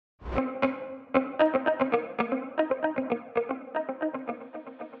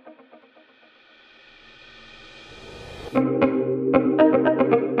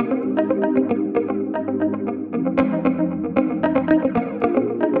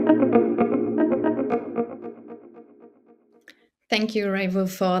Thank you, Raivo,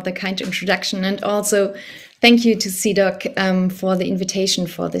 for the kind introduction, and also thank you to CIDOC for the invitation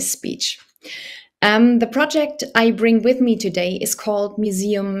for this speech. The project I bring with me today is called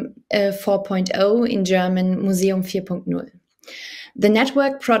Museum 4.0, in German Museum 4.0. The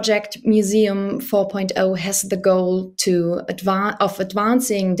network project Museum 4.0 has the goal of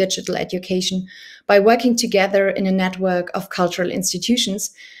advancing digital education by working together in a network of cultural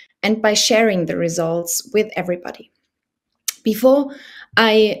institutions and by sharing the results with everybody. Before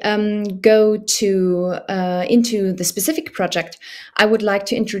I go into the specific project, I would like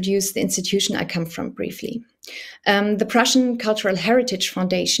to introduce the institution I come from briefly. The Prussian Cultural Heritage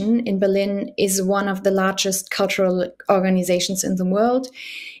Foundation in Berlin is one of the largest cultural organizations in the world.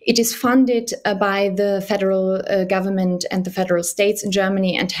 It is funded by the federal government and the federal states in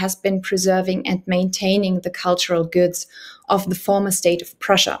Germany and has been preserving and maintaining the cultural goods of the former state of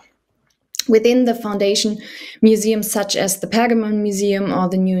Prussia. Within the foundation, museums such as the Pergamon Museum or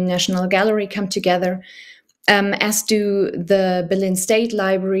the new National Gallery come together, as do the Berlin State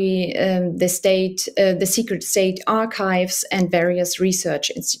Library, the Secret State Archives, and various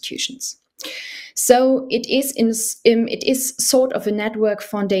research institutions. So it is sort of a network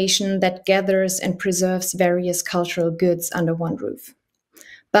foundation that gathers and preserves various cultural goods under one roof.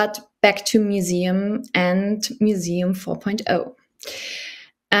 But back to museum and Museum 4.0.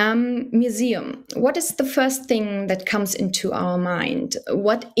 Museum. What is the first thing that comes into our mind?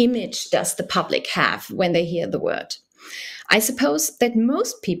 What image does the public have when they hear the word? I suppose that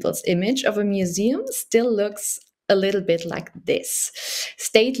most people's image of a museum still looks a little bit like this.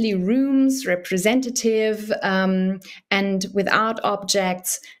 Stately rooms, representative, and with art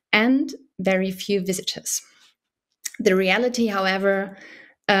objects, and very few visitors. The reality, however,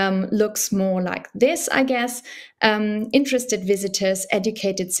 looks more like this, I guess. Interested visitors,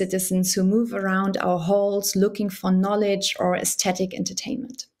 educated citizens who move around our halls looking for knowledge or aesthetic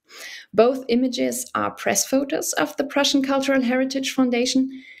entertainment. Both images are press photos of the Prussian Cultural Heritage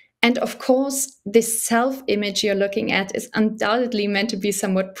Foundation. And of course, this self-image you're looking at is undoubtedly meant to be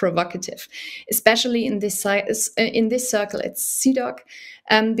somewhat provocative, especially in this circle at CIDOC,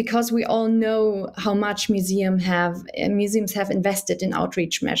 because we all know how much museums have invested in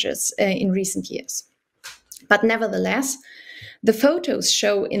outreach measures in recent years. But nevertheless, the photos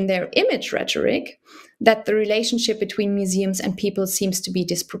show in their image rhetoric that the relationship between museums and people seems to be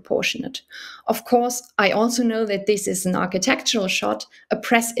disproportionate. Of course, I also know that this is an architectural shot, a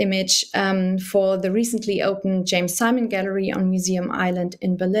press image for the recently opened James Simon Gallery on Museum Island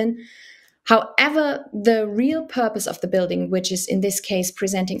in Berlin. However, the real purpose of the building, which is in this case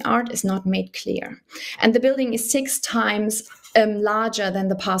presenting art, is not made clear. And the building is 6 times larger than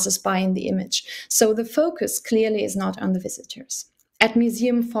the passers-by in the image. So the focus clearly is not on the visitors. At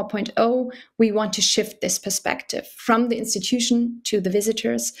Museum 4.0, we want to shift this perspective from the institution to the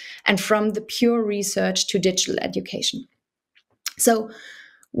visitors and from the pure research to digital education. So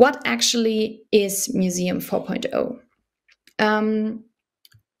what actually is Museum 4.0?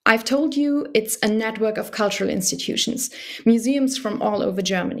 I've told you it's a network of cultural institutions, museums from all over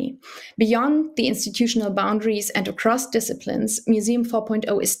Germany. Beyond the institutional boundaries and across disciplines, Museum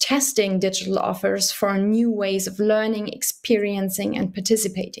 4.0 is testing digital offers for new ways of learning, experiencing, and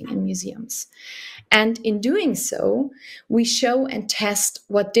participating in museums. And in doing so, we show and test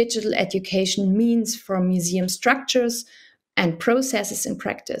what digital education means for museum structures and processes in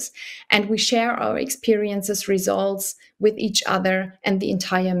practice. And we share our experiences, results with each other and the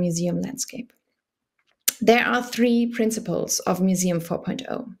entire museum landscape. There are 3 principles of Museum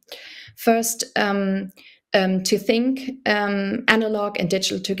 4.0. First, to think analog and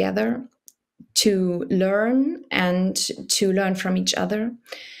digital together, to learn and to learn from each other,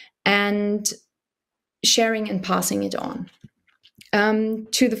 and sharing and passing it on.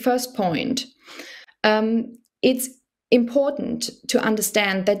 To the first point, it's important to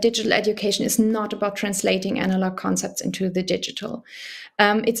understand that digital education is not about translating analog concepts into the digital.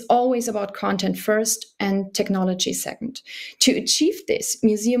 It's always about content first and technology second. To achieve this,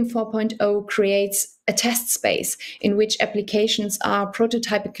 Museum 4.0 creates a test space in which applications are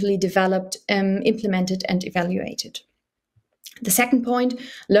prototypically developed, implemented, and evaluated. The second point,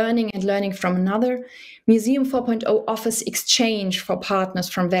 learning and learning from another. Museum 4.0 offers exchange for partners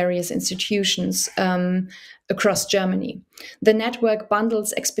from various institutions across Germany. The network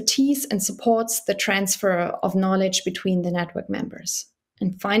bundles expertise and supports the transfer of knowledge between the network members.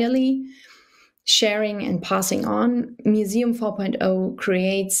 And finally, sharing and passing on, Museum 4.0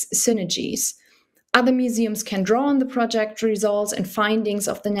 creates synergies. Other museums can draw on the project results and findings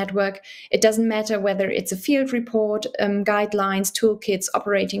of the network. It doesn't matter whether it's a field report, guidelines, toolkits,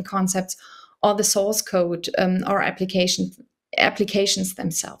 operating concepts, or the source code or applications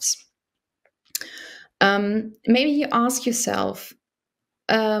themselves. Maybe you ask yourself,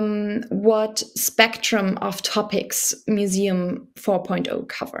 what spectrum of topics Museum 4.0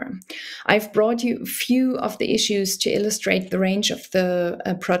 cover. I've brought you a few of the issues to illustrate the range of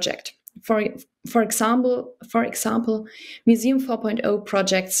the project. For example, Museum 4.0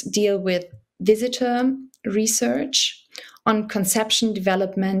 projects deal with visitor research on conception,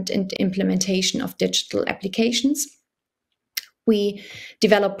 development, and implementation of digital applications. We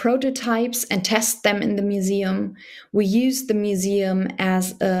develop prototypes and test them in the museum. We use the museum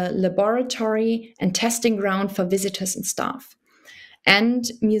as a laboratory and testing ground for visitors and staff. And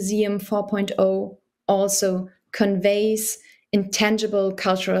Museum 4.0 also conveys intangible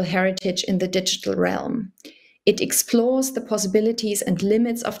cultural heritage in the digital realm. It explores the possibilities and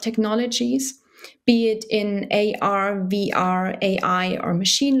limits of technologies, be it in AR, VR, AI, or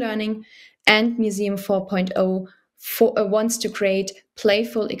machine learning. And Museum 4.0 wants to create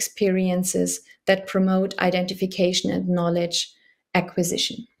playful experiences that promote identification and knowledge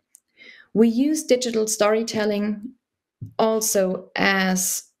acquisition. We use digital storytelling also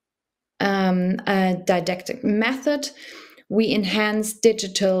as a didactic method. We enhance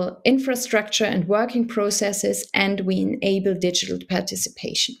digital infrastructure and working processes, and we enable digital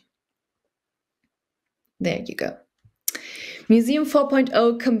participation. There you go. Museum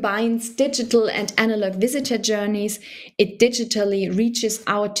 4.0 combines digital and analog visitor journeys. It digitally reaches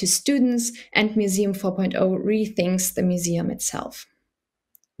out to students, and Museum 4.0 rethinks the museum itself.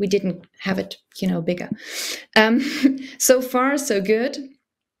 We didn't have it, bigger. So far, so good.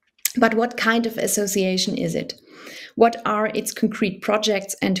 But what kind of association is it? What are its concrete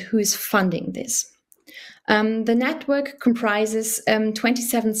projects and who is funding this? The network comprises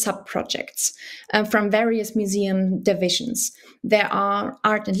 27 sub-projects from various museum divisions. There are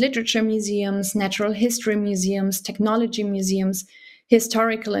art and literature museums, natural history museums, technology museums,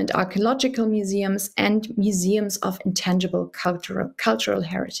 historical and archaeological museums, and museums of intangible cultural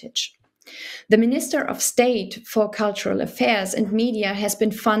heritage. The Minister of State for Cultural Affairs and Media has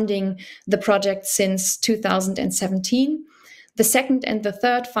been funding the project since 2017. The second and the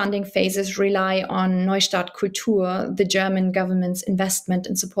third funding phases rely on Neustart Kultur, the German government's investment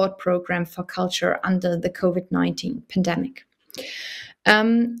and support program for culture under the COVID-19 pandemic.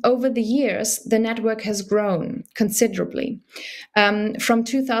 Over the years, the network has grown considerably. From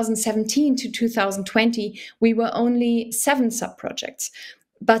 2017 to 2020, we were only 7 sub-projects.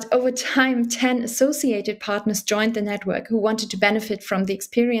 But over time, 10 associated partners joined the network who wanted to benefit from the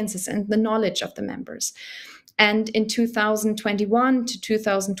experiences and the knowledge of the members. And in 2021 to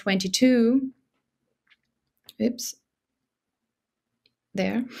 2022, the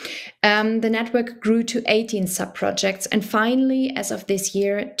network grew to 18 sub-projects, and finally, as of this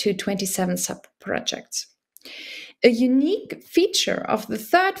year, to 27 sub-projects. A unique feature of the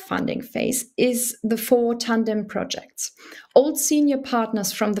third funding phase is the 4 tandem projects. Old senior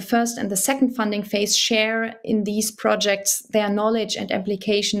partners from the first and the second funding phase share in these projects their knowledge and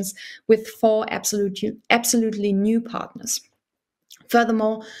applications with 4 absolutely new partners.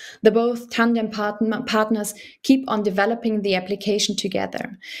 Furthermore, the both tandem partners keep on developing the application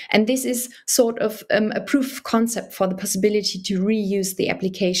together. And this is sort of a proof of concept for the possibility to reuse the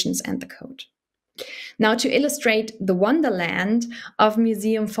applications and the code. Now, to illustrate the Wonderland of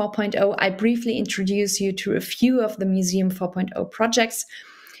Museum 4.0, I briefly introduce you to a few of the Museum 4.0 projects.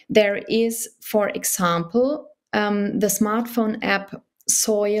 There is, for example, the smartphone app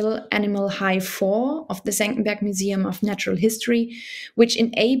Soil Animal Hive 4 of the Senckenberg Museum of Natural History, which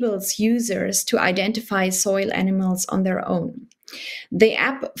enables users to identify soil animals on their own. The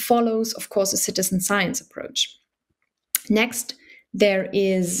app follows, of course, a citizen science approach. Next, there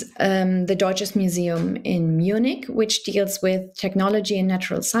is the Deutsches Museum in Munich, which deals with technology and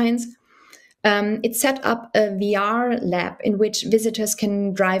natural science. It set up a VR lab in which visitors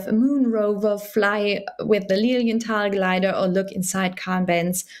can drive a moon rover, fly with the Lilienthal glider, or look inside Carl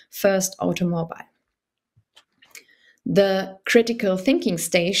Benn's first automobile. The critical thinking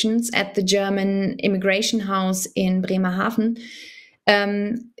stations at the German Immigration House in Bremerhaven,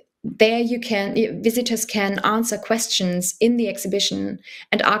 there visitors can answer questions in the exhibition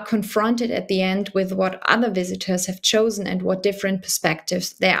and are confronted at the end with what other visitors have chosen and what different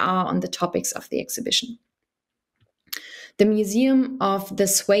perspectives there are on the topics of the exhibition. The Museum of the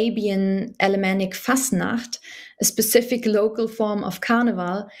Swabian Alemannic Fastnacht, a specific local form of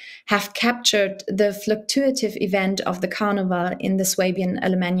Carnival, have captured the fluctuative event of the Carnival in the Swabian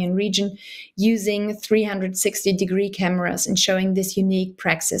Alemannian region using 360-degree cameras and showing this unique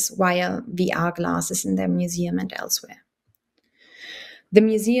praxis via VR glasses in their museum and elsewhere. The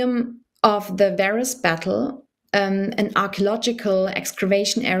Museum of the Varus Battle, an archaeological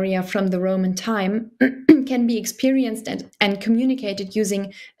excavation area from the Roman time, can be experienced and communicated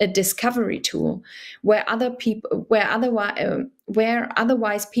using a discovery tool, where otherwise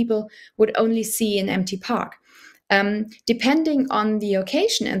people would only see an empty park. Depending on the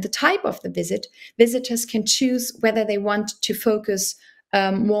occasion and the type of the visit, visitors can choose whether they want to focus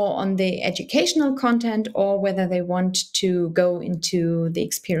more on the educational content or whether they want to go into the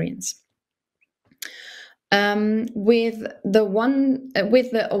experience. With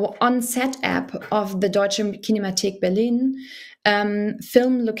the on-set app of the Deutsche Kinemathek Berlin,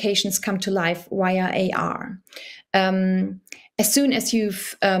 film locations come to life via AR. As soon as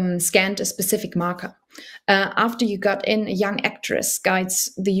you've scanned a specific marker, after you got in, a young actress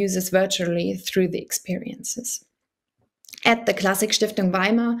guides the users virtually through the experiences. At the Klassikstiftung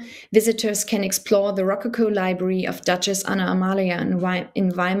Weimar, visitors can explore the Rococo library of Duchess Anna Amalia in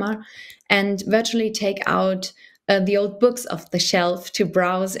Weimar and virtually take out the old books off the shelf to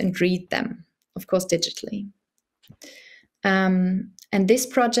browse and read them, of course, digitally. And this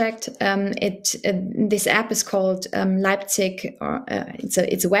project, this app is called Leipzig, or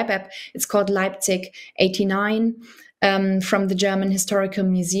it's a web app. It's called Leipzig 89. From the German Historical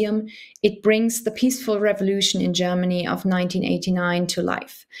Museum. It brings the peaceful revolution in Germany of 1989 to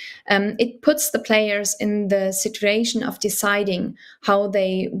life. It puts the players in the situation of deciding how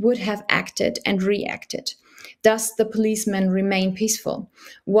they would have acted and reacted. Does the policeman remain peaceful?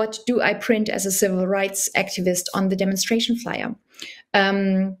 What do I print as a civil rights activist on the demonstration flyer?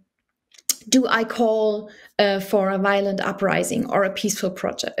 Do I call for a violent uprising or a peaceful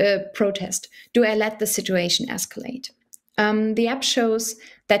protest? Do I let the situation escalate? The app shows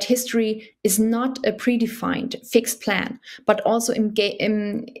that history is not a predefined, fixed plan, but also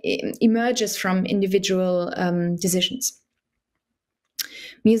emerges from individual decisions.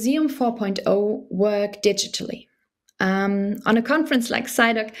 Museum 4.0 work digitally. On a conference like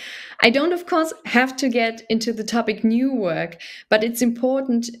CIDOC, I don't, of course, have to get into the topic new work, but it's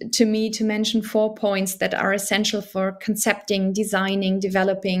important to me to mention 4 points that are essential for concepting, designing,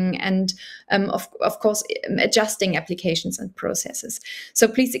 developing, and of course, adjusting applications and processes. So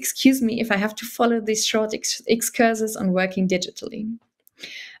please excuse me if I have to follow these short excursus on working digitally.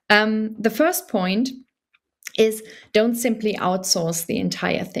 The first point is don't simply outsource the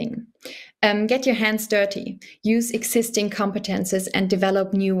entire thing. Get your hands dirty, use existing competences and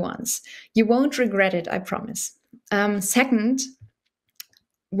develop new ones. You won't regret it, I promise. Second,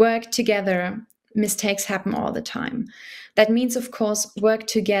 work together. Mistakes happen all the time. That means, of course, work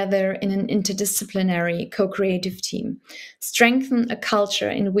together in an interdisciplinary, co-creative team. Strengthen a culture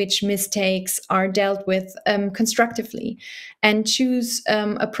in which mistakes are dealt with constructively, and choose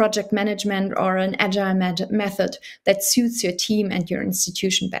a project management or an agile method that suits your team and your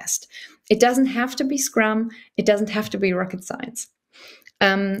institution best. It doesn't have to be Scrum. It doesn't have to be rocket science.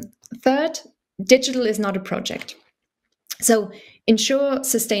 Third, digital is not a project. So ensure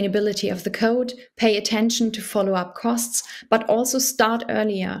sustainability of the code, pay attention to follow-up costs, but also start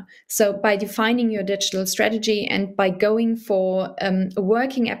earlier. So by defining your digital strategy and by going for a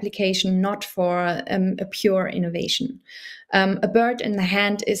working application, not for a pure innovation. A bird in the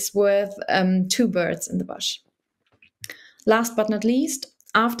hand is worth 2 birds in the bush. Last but not least,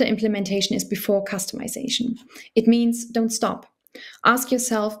 after implementation is before customization. It means don't stop. Ask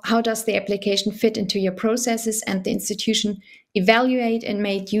yourself, how does the application fit into your processes and the institution? Evaluate and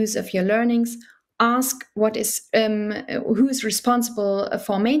make use of your learnings. Ask who is responsible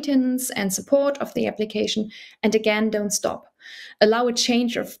for maintenance and support of the application. And again, don't stop. Allow a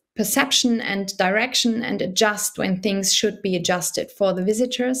change of perception and direction and adjust when things should be adjusted for the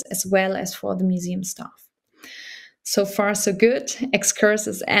visitors as well as for the museum staff. So far, so good.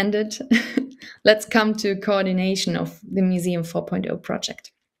 Excursus ended. Let's come to coordination of the Museum 4.0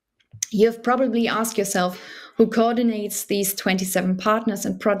 project. You've probably asked yourself who coordinates these 27 partners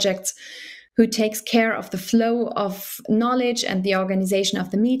and projects, who takes care of the flow of knowledge and the organization of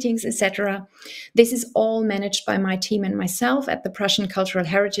the meetings, etc. This is all managed by my team and myself at the Prussian Cultural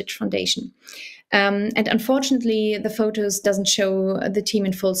Heritage Foundation. And unfortunately, the photos doesn't show the team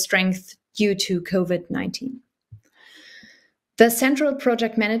in full strength due to COVID-19. The central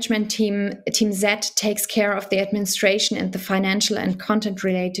project management team, Team Z, takes care of the administration and the financial and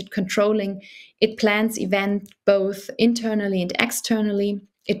content-related controlling. It plans events both internally and externally.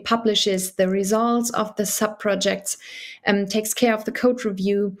 It publishes the results of the sub-projects, takes care of the code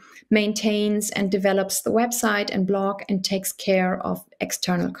review, maintains and develops the website and blog, and takes care of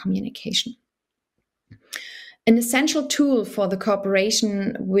external communication. An essential tool for the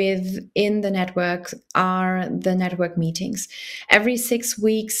cooperation within the network are the network meetings. Every 6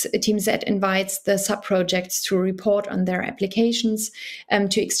 weeks, Team Z invites the sub-projects to report on their applications,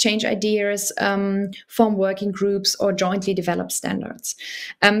 to exchange ideas, form working groups, or jointly develop standards.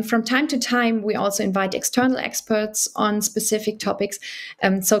 From time to time, we also invite external experts on specific topics,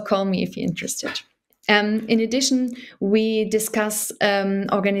 so call me if you're interested. In addition, we discuss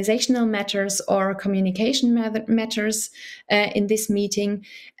organizational matters or communication matters in this meeting,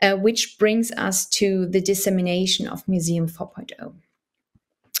 which brings us to the dissemination of Museum 4.0.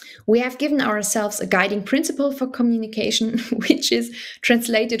 We have given ourselves a guiding principle for communication, which is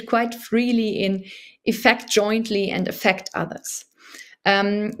translated quite freely in effect jointly and affect others.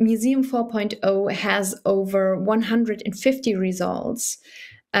 Museum 4.0 has over 150 results.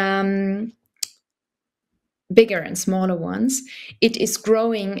 Bigger and smaller ones. It is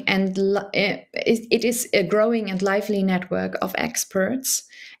growing and it is a growing and lively network of experts,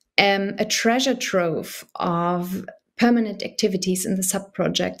 a treasure trove of permanent activities in the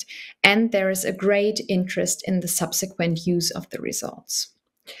sub-project, and there is a great interest in the subsequent use of the results.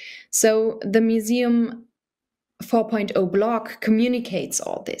 So the Museum 4.0 blog communicates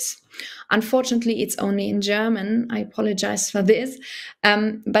all this. Unfortunately, it's only in German. I apologize for this.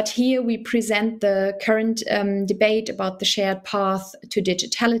 But here we present the current debate about the shared path to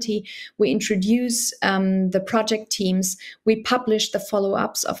digitality. We introduce the project teams. We publish the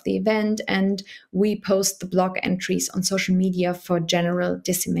follow-ups of the event, and we post the blog entries on social media for general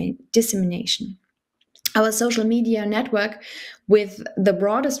dissemination. Our social media network with the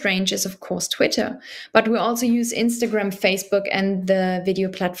broadest range is, of course, Twitter, but we also use Instagram, Facebook, and the video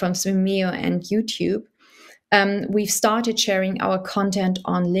platforms Vimeo and YouTube. We've started sharing our content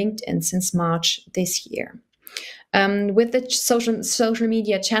on LinkedIn since March this year. With the social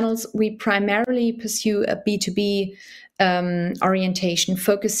media channels, we primarily pursue a B2B orientation,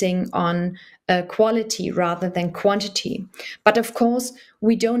 focusing on quality rather than quantity. But of course,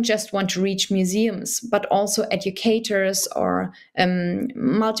 we don't just want to reach museums, but also educators or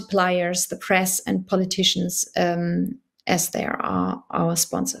multipliers, the press and politicians, as they are our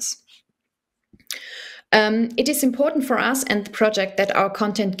sponsors. It is important for us and the project that our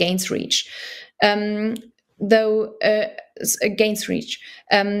content gains reach.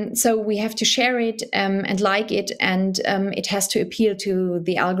 So we have to share it and like it, and it has to appeal to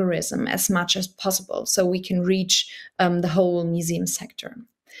the algorithm as much as possible so we can reach the whole museum sector.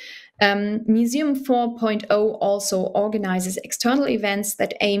 Museum 4.0 also organizes external events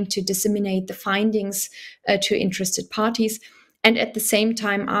that aim to disseminate the findings to interested parties, and at the same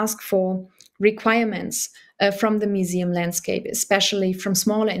time ask for requirements from the museum landscape, especially from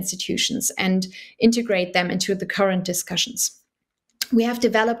smaller institutions, and integrate them into the current discussions. We have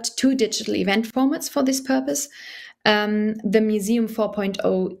developed 2 digital event formats for this purpose, the Museum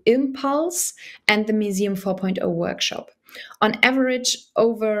 4.0 Impulse and the Museum 4.0 Workshop. On average,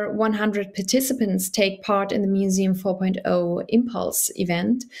 over 100 participants take part in the Museum 4.0 Impulse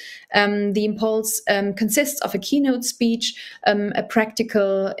event. The Impulse consists of a keynote speech, a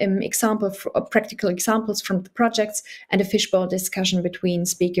practical examples from the projects, and a fishbowl discussion between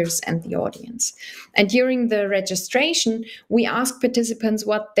speakers and the audience. And during the registration, we ask participants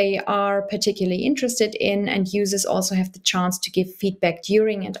what they are particularly interested in, and users also have the chance to give feedback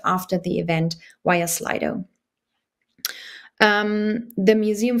during and after the event via Slido. The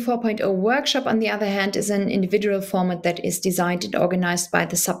Museum 4.0 Workshop, on the other hand, is an individual format that is designed and organized by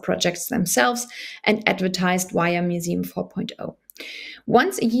the sub-projects themselves and advertised via Museum 4.0.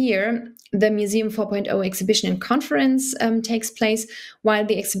 Once a year, the Museum 4.0 exhibition and conference takes place. While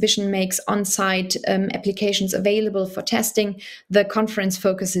the exhibition makes on-site applications available for testing, the conference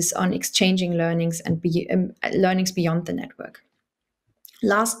focuses on exchanging learnings and learnings beyond the network.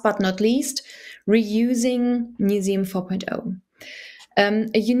 Last but not least, reusing Museum 4.0.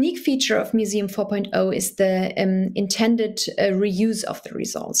 A unique feature of Museum 4.0 is the intended reuse of the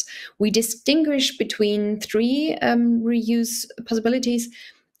results. We distinguish between 3 reuse possibilities,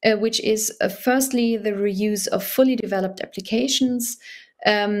 which is firstly the reuse of fully developed applications,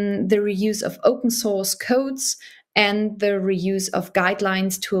 the reuse of open source codes, and the reuse of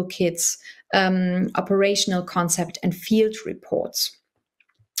guidelines, toolkits, operational concept, and field reports.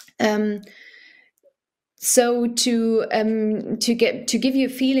 So to give you a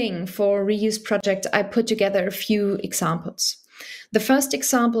feeling for reuse projects, I put together a few examples. The first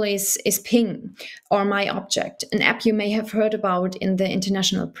example is Ping, or My Object, an app you may have heard about in the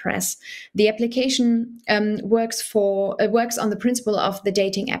international press. The application works on the principle of the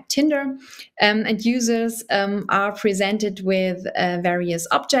dating app Tinder, and users are presented with various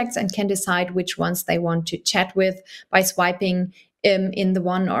objects and can decide which ones they want to chat with by swiping in the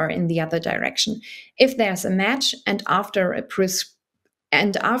one or in the other direction. If there's a match and after a prescripted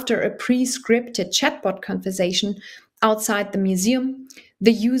chatbot conversation outside the museum,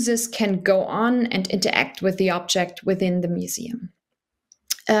 the users can go on and interact with the object within the museum.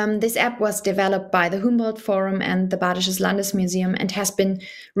 This app was developed by the Humboldt Forum and the Badisches Landesmuseum and has been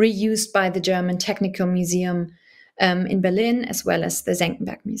reused by the German Technical Museum in Berlin, as well as the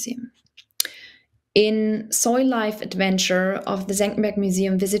Senckenberg Museum. In Soil Life Adventure of the Senckenberg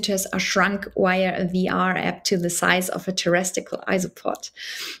Museum, visitors are shrunk via a VR app to the size of a terrestrial isopod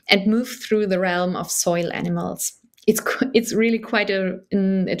and move through the realm of soil animals. It's really quite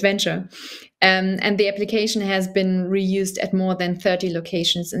an adventure. And the application has been reused at more than 30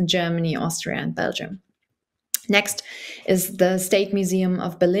 locations in Germany, Austria, and Belgium. Next is the State Museum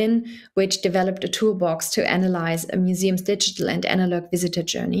of Berlin, which developed a toolbox to analyze a museum's digital and analog visitor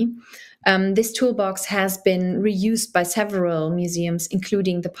journey. This toolbox has been reused by several museums,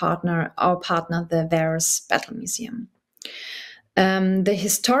 including our partner, the Varus Battle Museum. The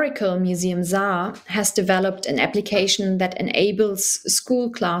Historical Museum Saar has developed an application that enables school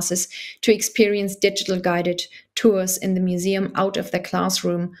classes to experience digital guided tours in the museum from out of their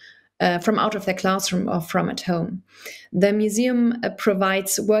classroom or from at home. The museum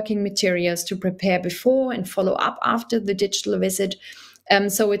provides working materials to prepare before and follow up after the digital visit.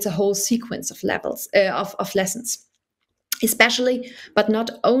 So it's a whole sequence of lessons. Especially, but not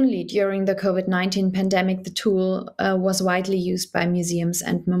only during the COVID-19 pandemic, the tool was widely used by museums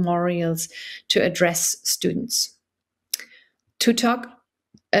and memorials to address students.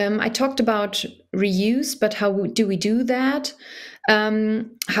 I talked about reuse, but how do we do that?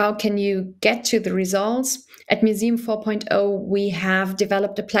 How can you get to the results? At Museum 4.0, we have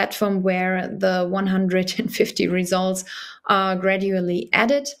developed a platform where the 150 results are gradually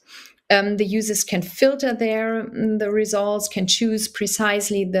added. The users can filter the results, can choose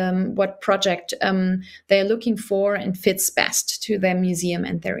precisely what project they're looking for and fits best to their museum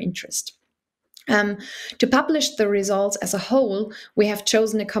and their interest. To publish the results as a whole, we have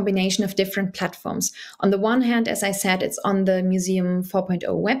chosen a combination of different platforms. On the one hand, as I said, it's on the Museum 4.0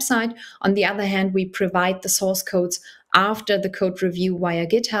 website. On the other hand, we provide the source codes after the code review via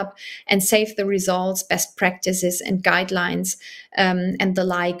GitHub and save the results, best practices and guidelines and the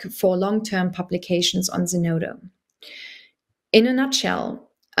like for long-term publications on Zenodo. In a nutshell,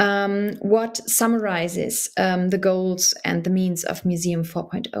 what summarizes the goals and the means of Museum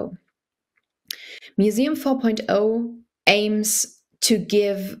 4.0? Museum 4.0 aims to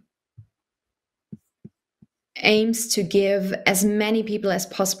give as many people as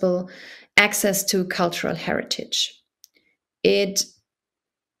possible access to cultural heritage. In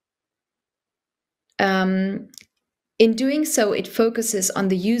doing so, it focuses on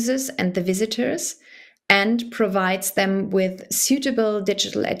the users and the visitors and provides them with suitable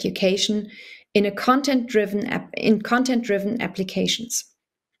digital education in content-driven applications.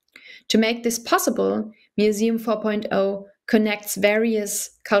 To make this possible, Museum 4.0 connects various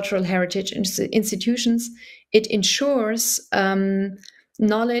cultural heritage institutions. It ensures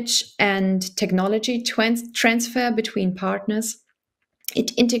knowledge and technology transfer between partners.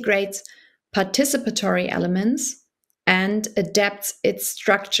 It integrates participatory elements and adapts its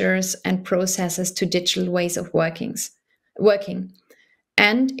structures and processes to digital ways of working.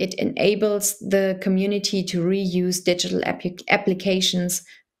 And it enables the community to reuse digital applications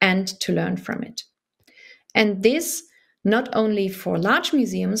and to learn from it. And this not only for large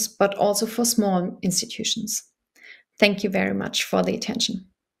museums, but also for small institutions. Thank you very much for the attention.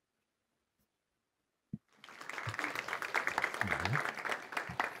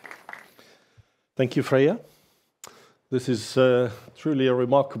 Thank you, Freya. This is truly a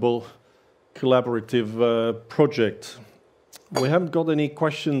remarkable collaborative project. We haven't got any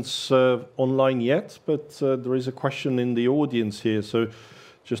questions online yet, but there is a question in the audience here, so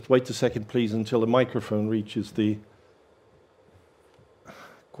just wait a second, please, until the microphone reaches the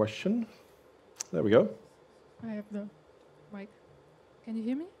question. There we go. I have the mic. Can you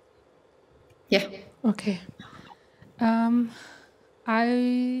hear me? Yeah. Okay.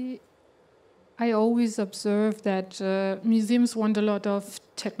 I always observe that museums want a lot of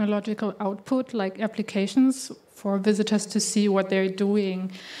technological output, like applications for visitors to see what they're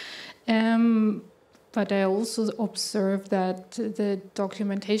doing. but I also observe that the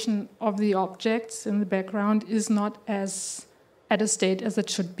documentation of the objects in the background is not as at a state as it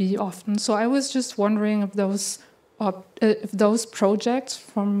should be often. So I was just wondering if those projects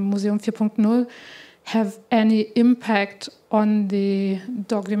from Museum4punkt0 have any impact on the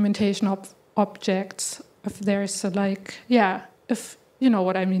documentation of objects, if there's if you know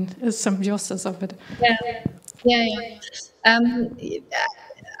what I mean, is symbiosis of it.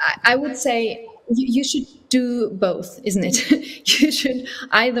 I would say you should do both, isn't it? You should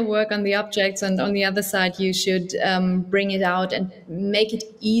either work on the objects, and on the other side, you should bring it out and make it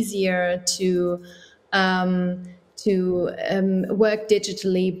easier to work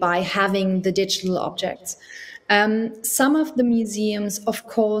digitally by having the digital objects. Some of the museums, of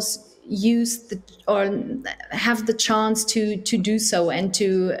course, use or have the chance to do so and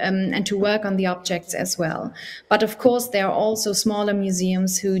to work on the objects as well. But of course, there are also smaller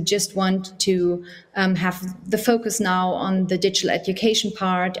museums who just want to have the focus now on the digital education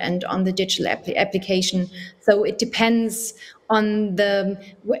part and on the digital application. So it depends on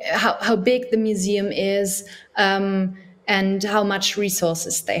how big the museum is and how much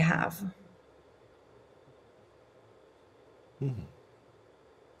resources they have. Mm-hmm.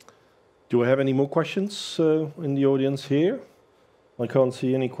 Do I have any more questions in the audience here? I can't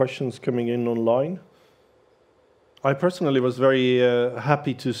see any questions coming in online. I personally was very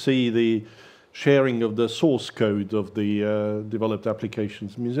happy to see the sharing of the source code of the developed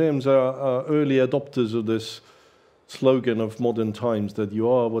applications. Museums are early adopters of this slogan of modern times, that you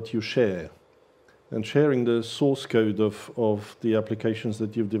are what you share. And sharing the source code of the applications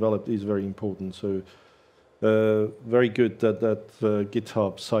that you've developed is very important. So very good that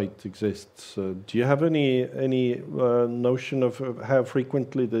GitHub site exists. Do you have any notion of how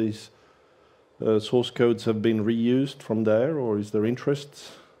frequently these source codes have been reused from there, or is there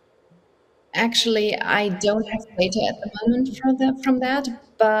interest? Actually, I don't have data at the moment from that,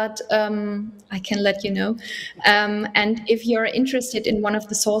 but I can let you know. And if you're interested in one of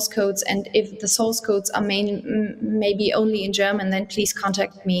the source codes, and if the source codes are maybe only in German, then please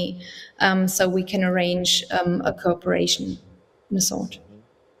contact me so we can arrange a cooperation in a sort.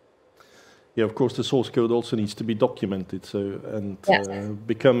 Yeah, of course, the source code also needs to be documented,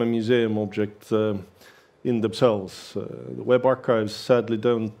 become a museum object in themselves. The web archives sadly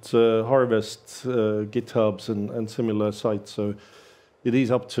don't harvest GitHubs and similar sites, so it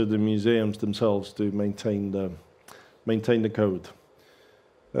is up to the museums themselves to maintain the code.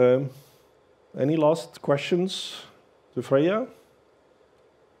 Any last questions to Freya?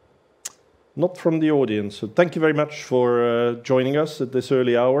 Not from the audience. So thank you very much for joining us at this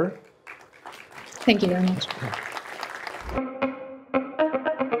early hour. Thank you very much.